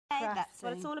That's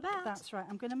what it's all about. That's right.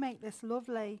 I'm going to make this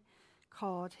lovely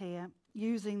card here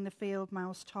using the field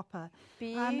mouse topper.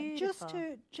 Beautiful. And just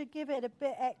to give it a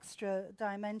bit extra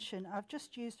dimension, I've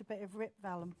just used a bit of rip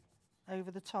vellum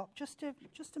over the top, just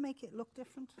to make it look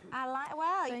different. I like,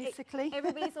 well, basically.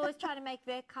 Everybody's always trying to make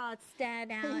their cards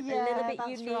stand out a Yeah, little bit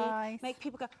that's unique. right. Make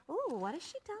people go, oh, what has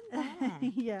she done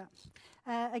there?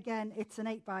 Yeah. Again, it's an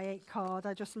 8x8 card.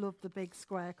 I just love the big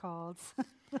square cards.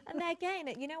 And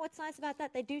again, you know what's nice about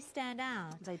that? They do stand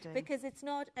out. They do. Because it's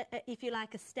not, if you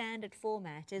like, a standard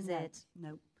format, is it?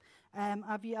 No.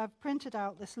 I've printed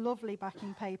out this lovely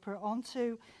backing paper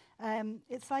onto,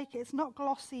 it's not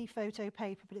glossy photo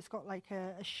paper, but it's got like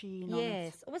a sheen on it.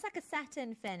 Yes, almost like a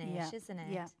satin finish, isn't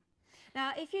it? Yeah.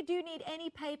 Now, if you do need any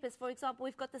papers, for example,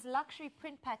 we've got this luxury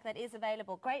print pack that is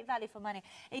available, great value for money.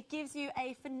 It gives you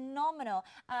a phenomenal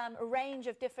range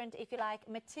of different, if you like,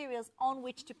 materials on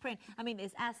which to print. I mean,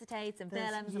 there's acetates and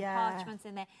vellums and parchments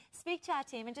in there. Speak to our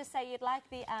team and just say you'd like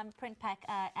the print pack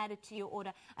added to your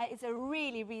order. It's a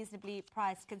really reasonably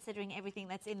priced considering everything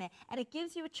that's in there. And it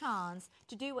gives you a chance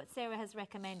to do what Sarah has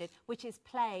recommended, which is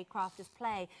play, crafters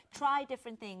play. Try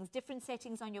different things, different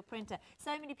settings on your printer.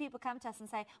 So many people come to us and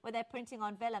say, well, they're printing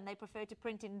on vellum, they prefer to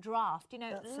print in draft. You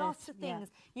know, lots of things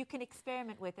you can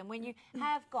experiment with. And when you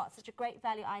have got such a great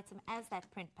value item as that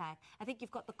print pack, I think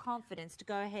you've got the confidence to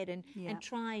go ahead and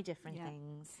try different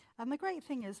things. And the great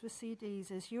thing is with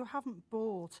CDs is you haven't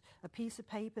bought a piece of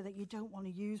paper that you don't want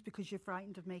to use because you're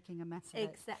frightened of making a mess of it.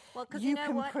 Exactly. Well, because you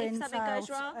know what? If something goes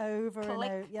wrong, over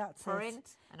click, and over. Yeah,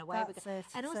 print, and away we go.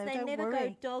 And also, so they never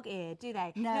go dog-eared, do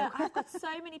they? No. I've got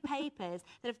so many papers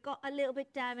that have got a little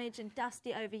bit damaged and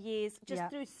dusty over years, just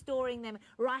through storing them,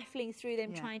 rifling through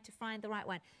them, trying to find the right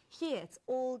one. Here, it's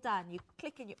all done. You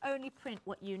click and you only print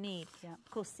what you need. Yeah.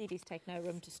 Of course, CDs take no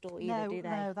room to store either, do they?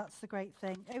 No, that's the great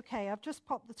thing. Okay, I've just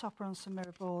popped the topper on some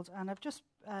mirror board, and I've just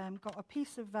got a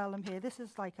piece of vellum here. This is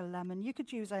like a lemon. You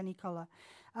could use any colour.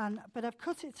 But I've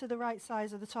cut it to the right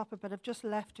size of the topper, but I've just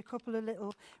left a couple of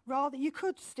little, you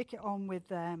could stick it on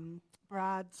with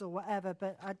brads or whatever,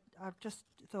 but I've just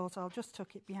thought I'll just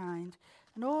tuck it behind.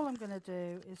 And all I'm going to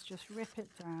do is just rip it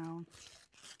down.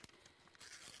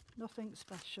 Nothing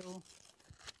special,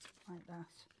 like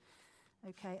that.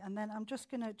 Okay, and then I'm just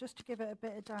going to, just to give it a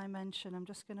bit of dimension, I'm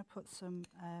just going to put some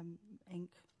ink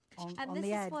on the edge. And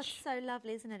this is what's so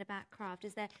lovely, isn't it, about craft,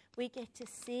 is that we get to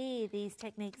see these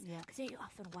techniques. Because you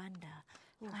often wonder,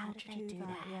 how did they do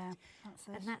that? Yeah, that's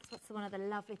it. And that's what's one of the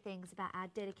lovely things about our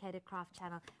dedicated craft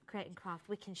channel, Create and Craft.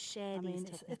 We can share these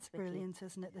techniques it's brilliant,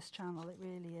 isn't it, this channel? It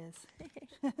really is.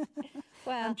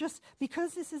 Well, and just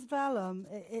because this is vellum,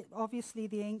 it obviously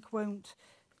the ink won't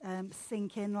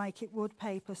sink in like it would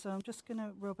paper, so I'm just going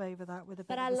to rub over that with a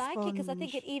bit of a sponge. But I like it because I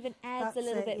think it even adds a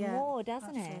little bit more,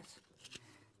 doesn't it? Just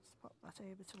pop that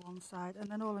over to one side, and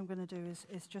then all I'm going to do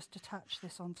is just attach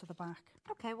this onto the back.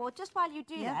 Okay, well, just while you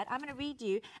do that, I'm going to read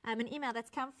you an email that's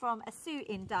come from Sue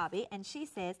in Derby, and she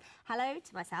says, hello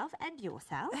to myself and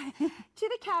yourself, to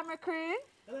the camera crew.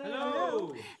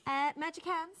 Hello. Magic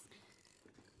hands.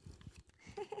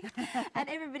 And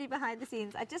everybody behind the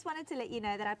scenes, I just wanted to let you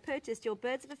know that I purchased your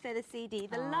Birds of a Feather CD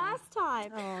the last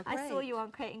time I saw you on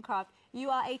Create and Craft.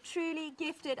 You are a truly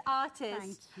gifted artist.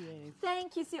 Thank you.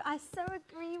 Thank you, Sue. I so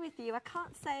agree with you. I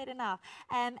can't say it enough.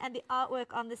 And the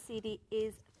artwork on the CD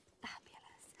is fabulous.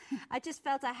 I just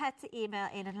felt I had to email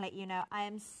in and let you know I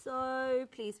am so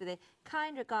pleased with it.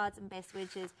 Kind regards and best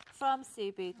wishes from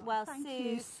Sue Booth. Well, thank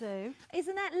you, Sue.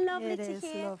 Isn't that lovely to hear? It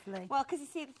is lovely. Well, because you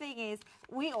see, the thing is,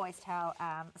 we always tell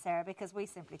Sarah because we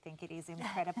simply think it is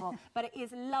incredible. But it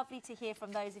is lovely to hear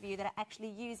from those of you that are actually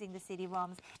using the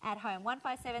CD-ROMs at home.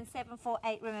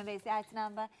 157748, remember, is the item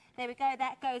number. There we go.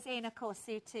 That goes in, of course,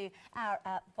 Sue, to our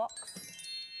box.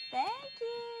 Thank you.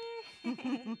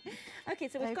 Okay,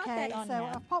 so we've got that on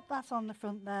now. So I've popped that on the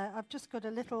front there. I've just got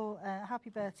a little Happy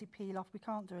Birthday peel-off. We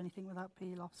can't do anything without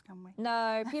peel-offs, can we?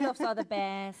 No, peel-offs are the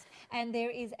best. And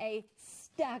there is a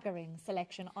staggering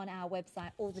selection on our website,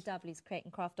 all the W's,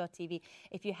 createandcraft.tv,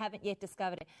 if you haven't yet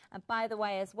discovered it. And by the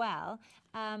way, as well,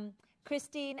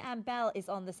 Christine Bell is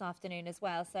on this afternoon as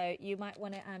well, so you might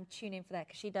want to tune in for that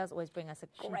because she does always bring us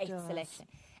a great selection.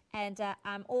 And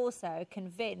I'm also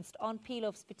convinced, on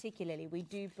peel-offs particularly, we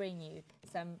do bring you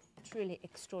some truly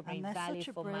extraordinary value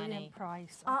for money. And they're such a brilliant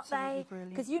price. Aren't they?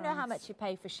 Because you know how much you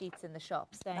pay for sheets in the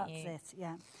shops, don't you? That's it,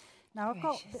 yeah. Now, I've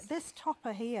got this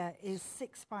topper here is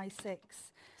 6x6.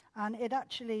 And it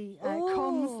actually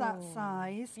comes that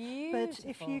size. Beautiful. But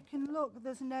if you can look,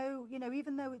 there's no,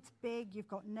 even though it's big, you've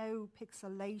got no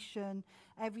pixelation,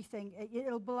 everything.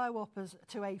 It'll blow up as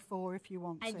to A4 if you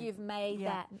want to. And you've made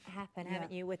that happen,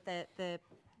 haven't you, with the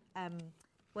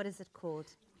what is it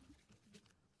called?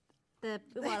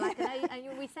 well, like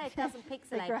we say it doesn't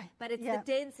pixelate, but it's the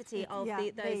density of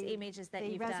those images that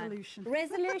you've resolution. done.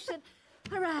 Resolution.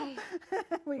 Hooray!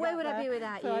 Where would I be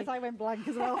without you? I went blank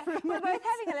as well. We're both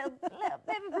having a little bit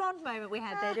of a blonde moment we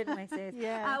had there, didn't we, Sis?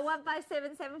 Yeah.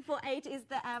 157748 is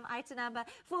the item number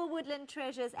for Woodland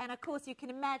Treasures. And, of course, you can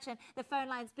imagine the phone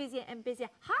line's busier and busier.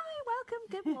 Hi, welcome.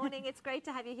 Good morning. It's great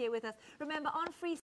to have you here with us. Remember, on Free